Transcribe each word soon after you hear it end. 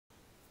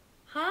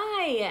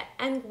Hi,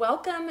 and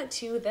welcome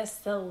to the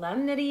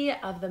Solemnity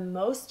of the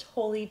Most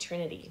Holy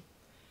Trinity.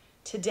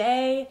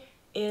 Today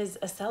is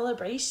a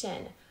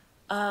celebration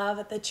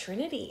of the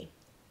Trinity.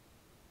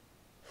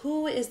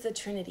 Who is the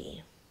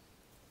Trinity?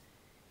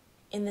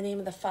 In the name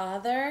of the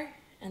Father,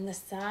 and the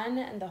Son,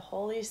 and the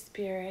Holy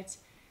Spirit,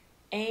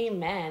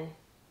 amen.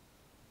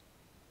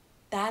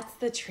 That's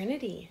the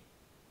Trinity.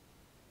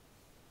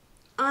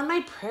 On my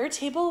prayer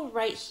table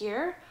right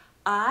here,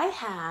 I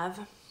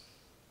have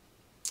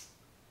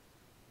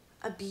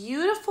a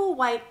beautiful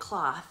white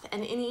cloth,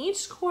 and in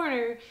each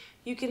corner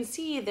you can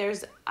see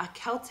there's a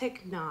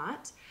Celtic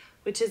knot,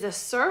 which is a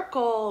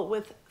circle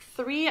with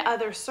 3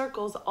 other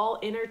circles all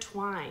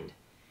intertwined.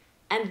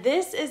 And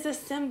this is a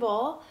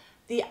symbol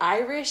the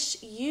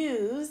Irish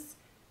use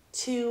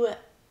to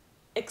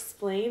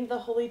explain the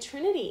Holy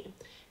Trinity.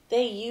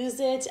 They use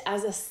it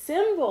as a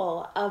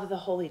symbol of the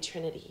Holy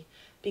Trinity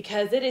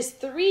because it is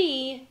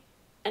 3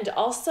 and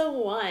also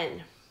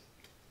 1.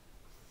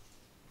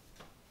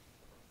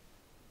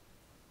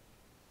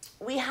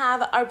 We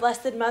have our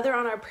Blessed Mother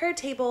on our prayer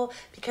table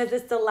because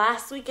it's the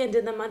last weekend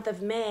in the month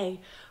of May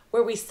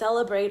where we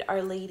celebrate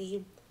Our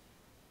Lady.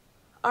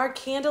 Our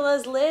candle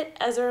is lit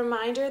as a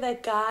reminder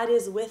that God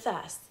is with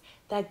us,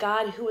 that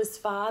God, who is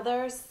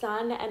Father,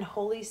 Son, and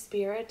Holy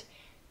Spirit,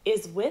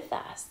 is with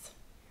us.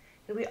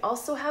 And we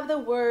also have the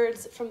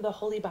words from the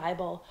Holy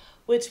Bible,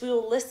 which we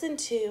will listen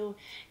to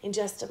in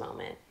just a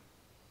moment.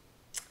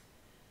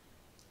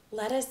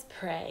 Let us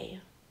pray.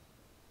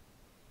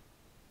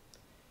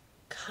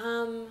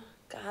 Come,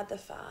 God the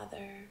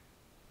Father.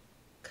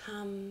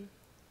 Come,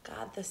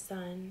 God the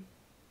Son.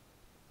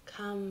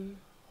 Come,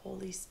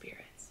 Holy Spirit.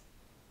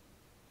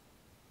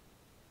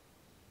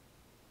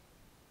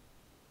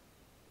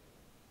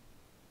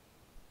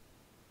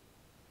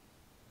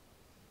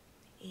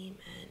 Amen.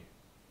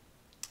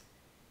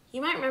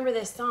 You might remember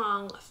this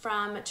song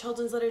from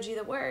Children's Liturgy,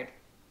 the Word.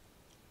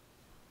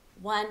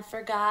 1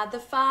 for God the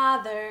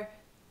Father,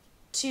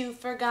 2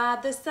 for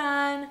God the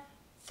Son,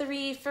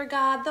 3 for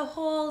God the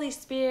Holy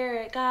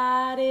Spirit.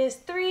 God is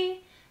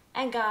 3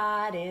 and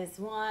God is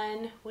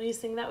 1. Will you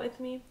sing that with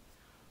me?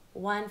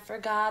 1 for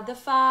God the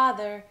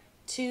Father,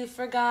 2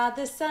 for God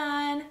the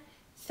Son,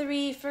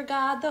 3 for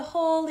God the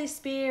Holy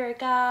Spirit.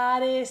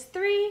 God is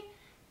 3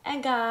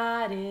 and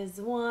God is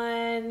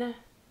 1.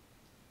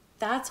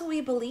 That's what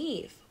we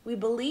believe. We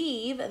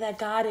believe that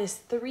God is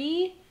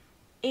 3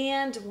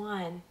 and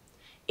 1.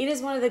 It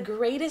is one of the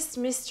greatest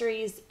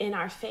mysteries in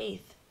our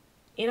faith,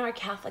 in our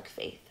Catholic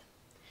faith.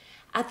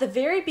 At the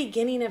very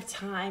beginning of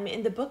time,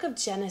 in the book of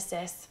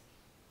Genesis,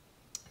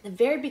 the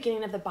very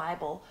beginning of the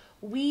Bible,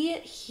 we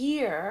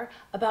hear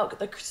about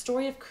the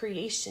story of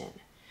creation.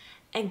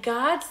 And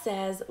God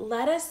says,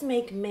 let us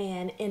make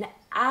man in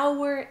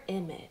our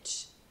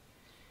image.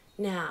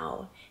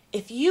 Now,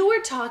 if you were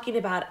talking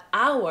about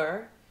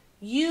our,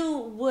 you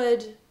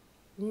would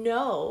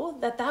know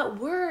that that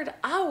word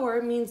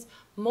our means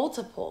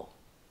multiple,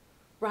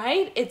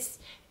 right? It's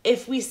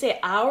if we say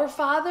our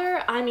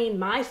Father, I mean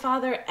my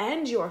Father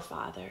and your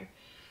Father.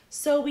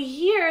 So we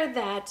hear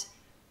that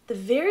the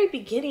very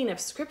beginning of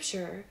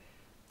Scripture,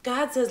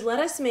 God says, let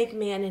us make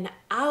man in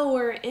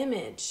our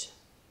image.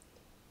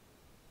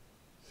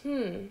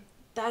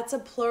 That's a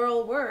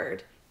plural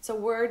word. It's a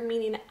word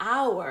meaning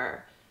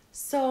our.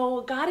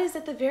 So God is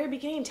at the very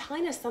beginning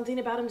telling us something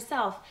about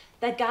himself,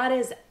 that God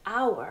is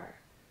our.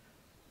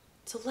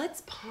 So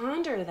let's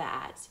ponder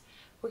that.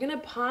 We're going to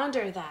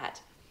ponder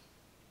that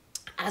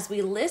as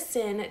we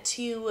listen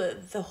to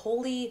the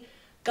Holy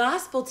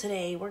Gospel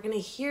today. We're going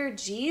to hear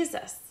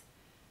Jesus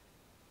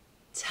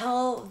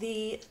tell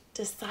the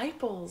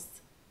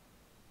disciples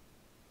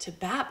to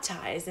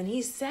baptize, and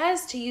he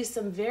says to use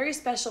some very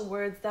special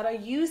words that are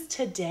used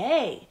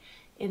today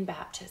in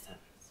baptisms.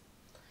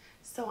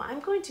 So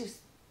I'm going to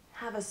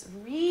have us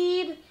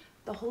read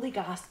the Holy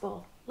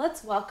Gospel.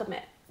 Let's welcome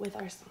it with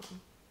our song.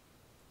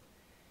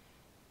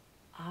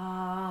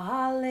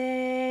 Alleluia,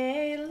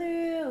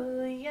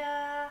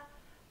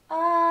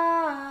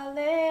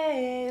 alleluia,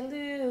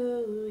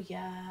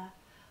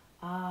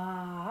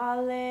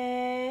 alleluia,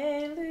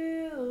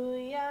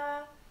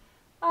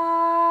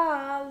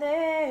 alleluia.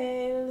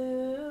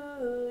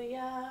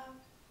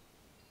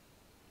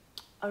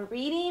 A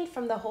reading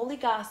from the Holy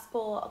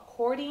Gospel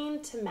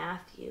according to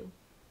Matthew.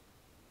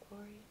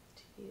 Glory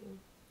to you,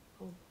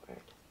 O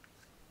Lord.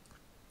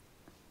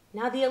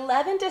 Now the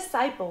 11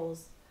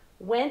 disciples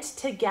went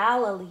to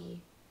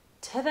Galilee,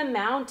 to the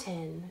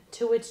mountain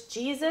to which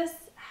Jesus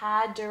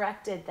had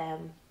directed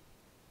them.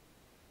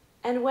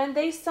 And when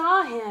they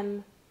saw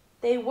him,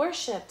 they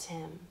worshipped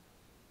him,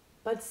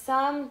 but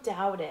some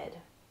doubted.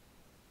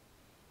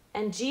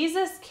 And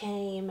Jesus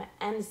came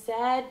and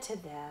said to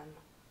them,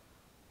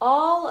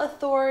 all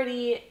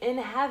authority in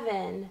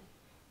heaven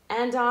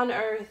and on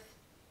earth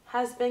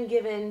has been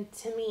given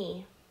to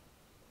me.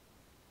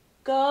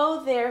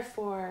 Go,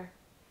 therefore,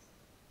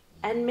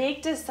 and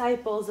make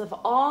disciples of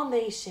all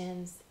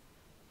nations,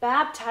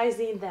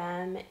 baptizing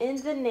them in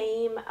the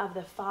name of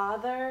the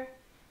Father,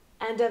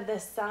 and of the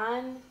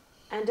Son,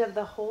 and of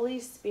the Holy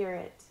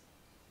Spirit,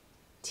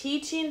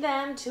 teaching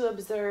them to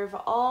observe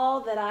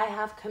all that I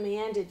have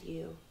commanded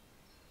you.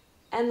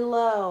 And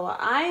lo,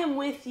 I am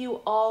with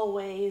you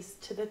always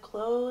to the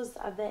close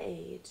of the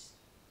age.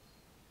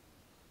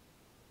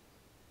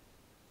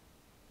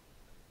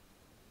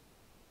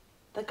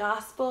 The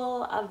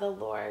Gospel of the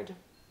Lord.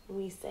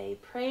 We say,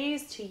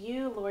 praise to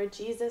you, Lord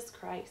Jesus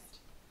Christ.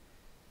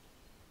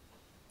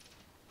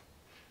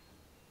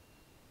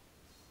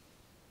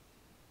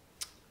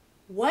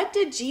 What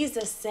did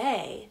Jesus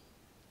say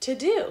to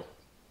do?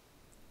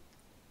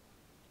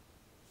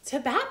 To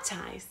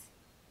baptize.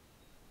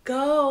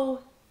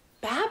 Go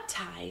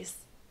baptize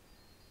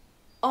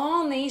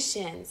all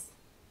nations.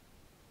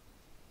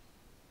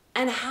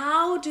 And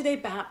how do they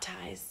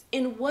baptize?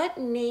 In what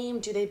name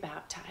do they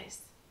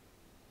baptize?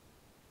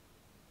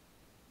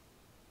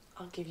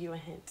 I'll give you a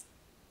hint.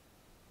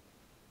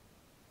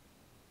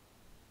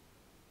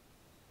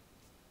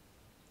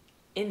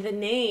 In the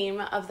name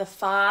of the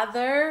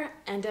Father,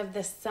 and of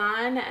the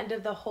Son, and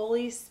of the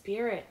Holy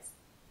Spirit.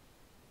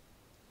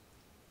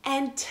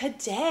 And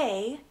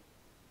today,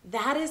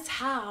 that is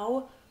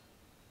how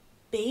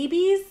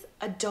babies,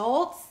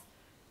 adults,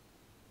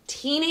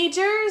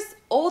 teenagers,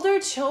 older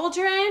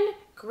children,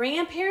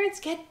 grandparents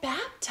get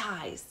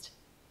baptized.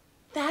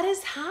 That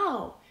is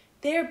how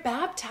they're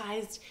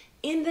baptized,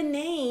 in the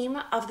name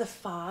of the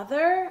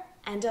Father,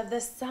 and of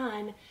the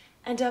Son,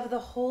 and of the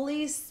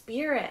Holy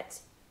Spirit.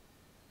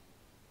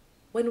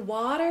 When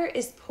water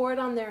is poured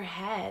on their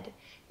head,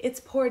 it's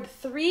poured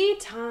 3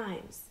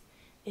 times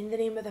in the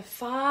name of the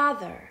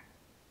Father,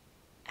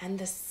 and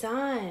the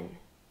Son,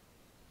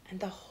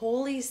 and the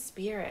Holy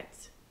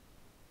Spirit.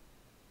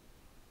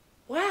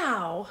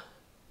 Wow!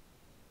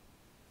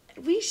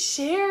 We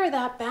share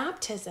that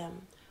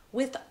baptism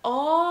with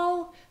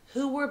all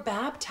who were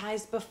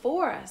baptized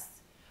before us,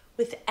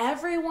 with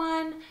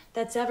everyone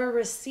that's ever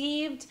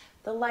received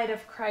the light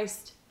of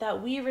Christ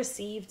that we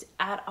received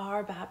at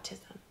our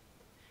baptism.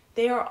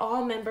 They are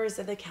all members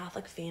of the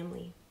Catholic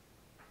family,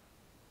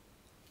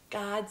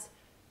 God's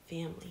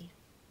family.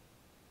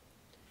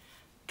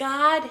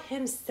 God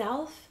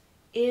himself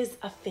is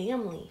a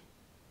family.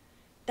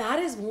 That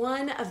is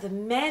one of the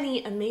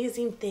many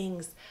amazing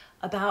things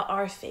about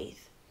our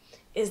faith,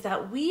 is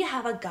that we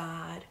have a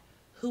God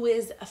who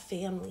is a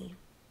family.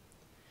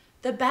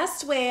 The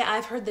best way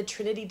I've heard the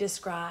Trinity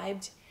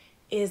described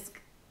is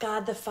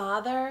God the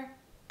Father,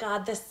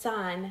 God the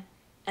Son,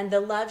 and the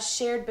love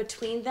shared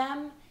between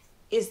them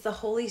is the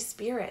Holy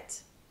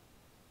Spirit.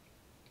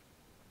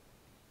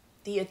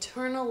 The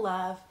eternal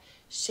love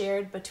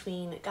shared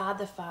between God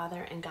the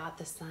Father and God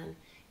the Son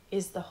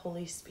is the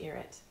Holy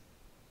Spirit.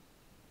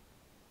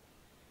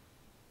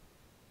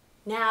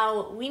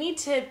 Now, we need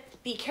to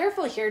be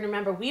careful here and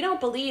remember, we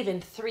don't believe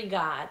in 3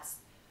 gods.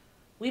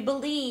 We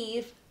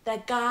believe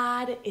that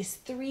God is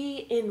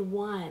 3 in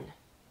 1.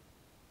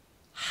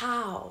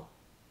 How?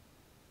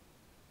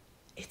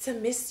 It's a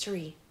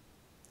mystery.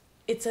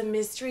 It's a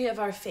mystery of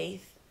our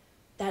faith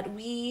that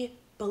we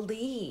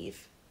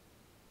believe.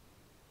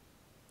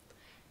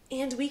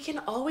 And we can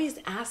always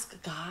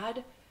ask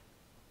God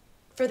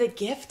for the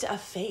gift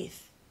of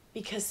faith,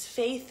 because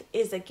faith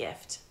is a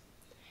gift.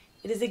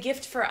 It is a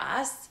gift for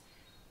us,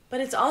 but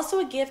it's also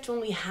a gift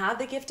when we have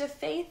the gift of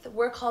faith,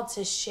 we're called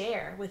to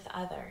share with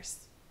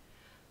others.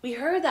 We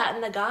heard that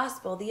in the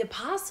gospel. The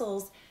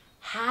apostles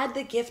had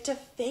the gift of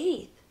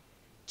faith.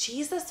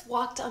 Jesus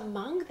walked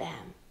among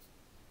them.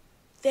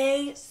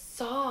 They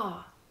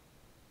saw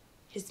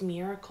his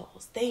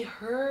miracles. They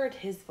heard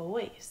his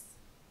voice.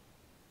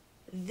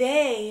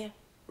 They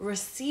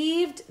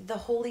received the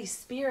Holy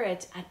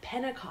Spirit at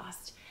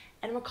Pentecost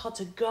and were called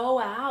to go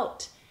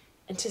out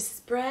and to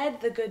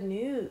spread the good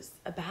news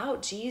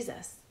about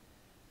Jesus,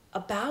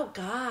 about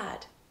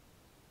God,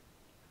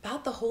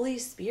 about the Holy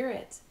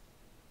Spirit.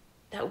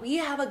 That we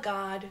have a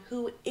God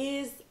who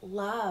is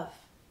love,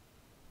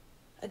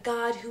 a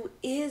God who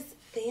is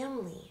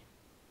family.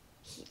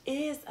 He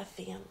is a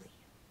family.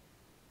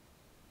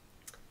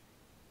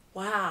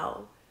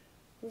 Wow.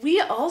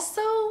 We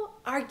also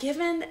are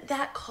given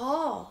that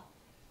call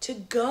to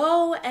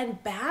go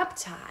and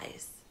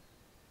baptize,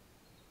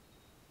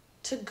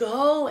 to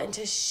go and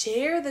to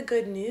share the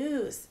good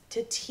news,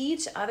 to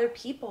teach other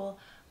people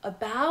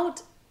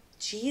about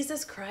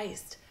Jesus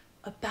Christ,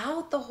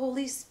 about the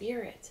Holy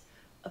Spirit,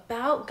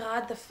 about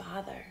God the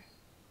Father.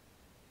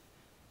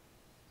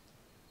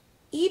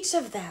 Each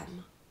of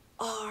them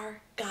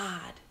are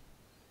God.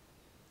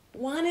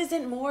 One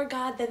isn't more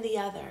God than the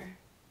other.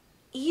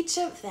 Each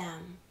of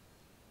them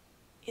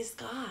is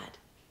God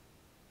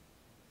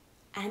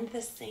and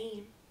the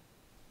same.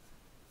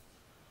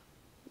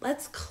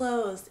 Let's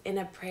close in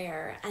a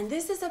prayer. And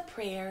this is a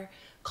prayer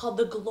called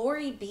the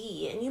Glory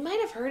Be. And you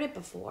might have heard it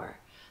before.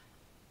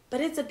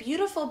 But it's a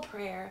beautiful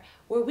prayer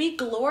where we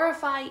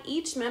glorify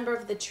each member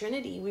of the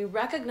Trinity. We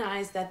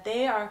recognize that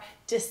they are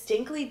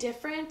distinctly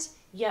different,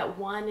 yet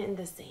one and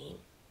the same.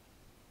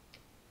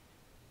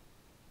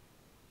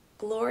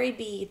 Glory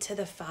be to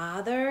the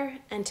Father,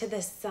 and to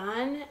the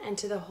Son, and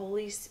to the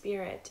Holy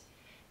Spirit,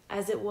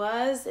 as it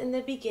was in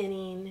the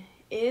beginning,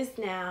 is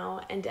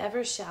now, and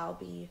ever shall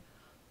be,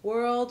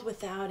 world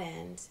without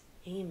end.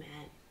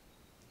 Amen.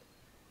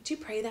 Would you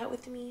pray that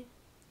with me?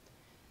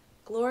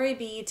 Glory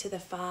be to the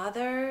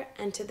Father,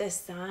 and to the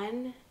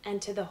Son,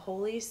 and to the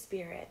Holy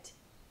Spirit,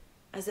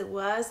 as it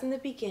was in the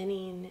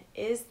beginning,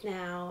 is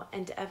now,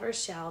 and ever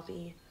shall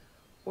be,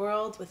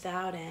 world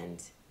without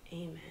end.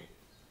 Amen.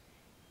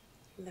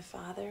 In the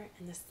Father,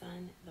 and the Son,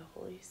 and the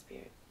Holy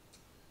Spirit.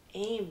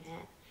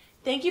 Amen.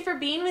 Thank you for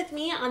being with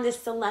me on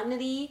this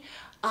solemnity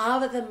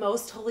of the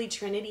Most Holy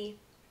Trinity.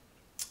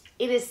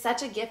 It is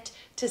such a gift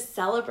to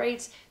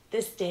celebrate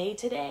this day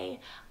today.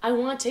 I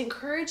want to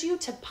encourage you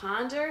to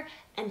ponder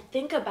and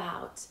think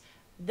about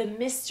the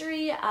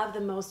mystery of the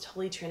Most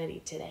Holy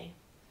Trinity today.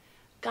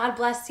 God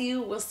bless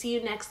you. We'll see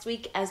you next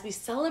week as we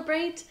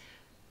celebrate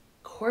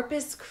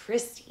Corpus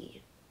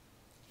Christi.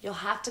 You'll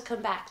have to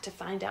come back to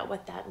find out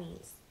what that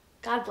means.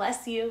 God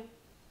bless you.